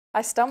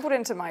I stumbled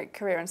into my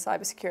career in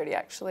cybersecurity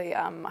actually.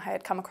 I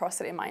had come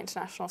across it in my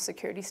international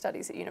security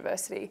studies at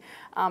university,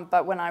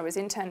 but when I was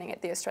interning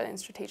at the Australian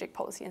Strategic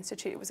Policy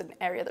Institute, it was an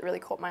area that really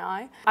caught my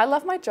eye. I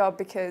love my job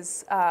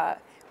because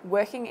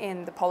working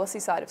in the policy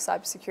side of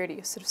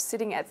cybersecurity, sort of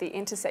sitting at the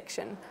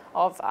intersection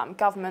of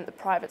government, the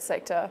private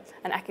sector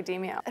and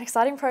academia. An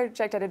exciting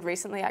project I did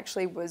recently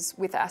actually was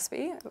with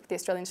ASPI, the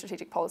Australian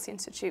Strategic Policy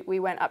Institute. We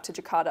went up to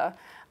Jakarta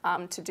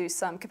to do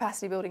some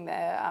capacity building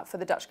there for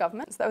the Dutch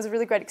government. So that was a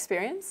really great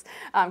experience,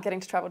 getting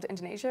to travel to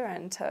Indonesia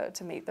and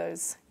to meet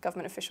those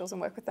government officials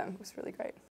and work with them. It was really great.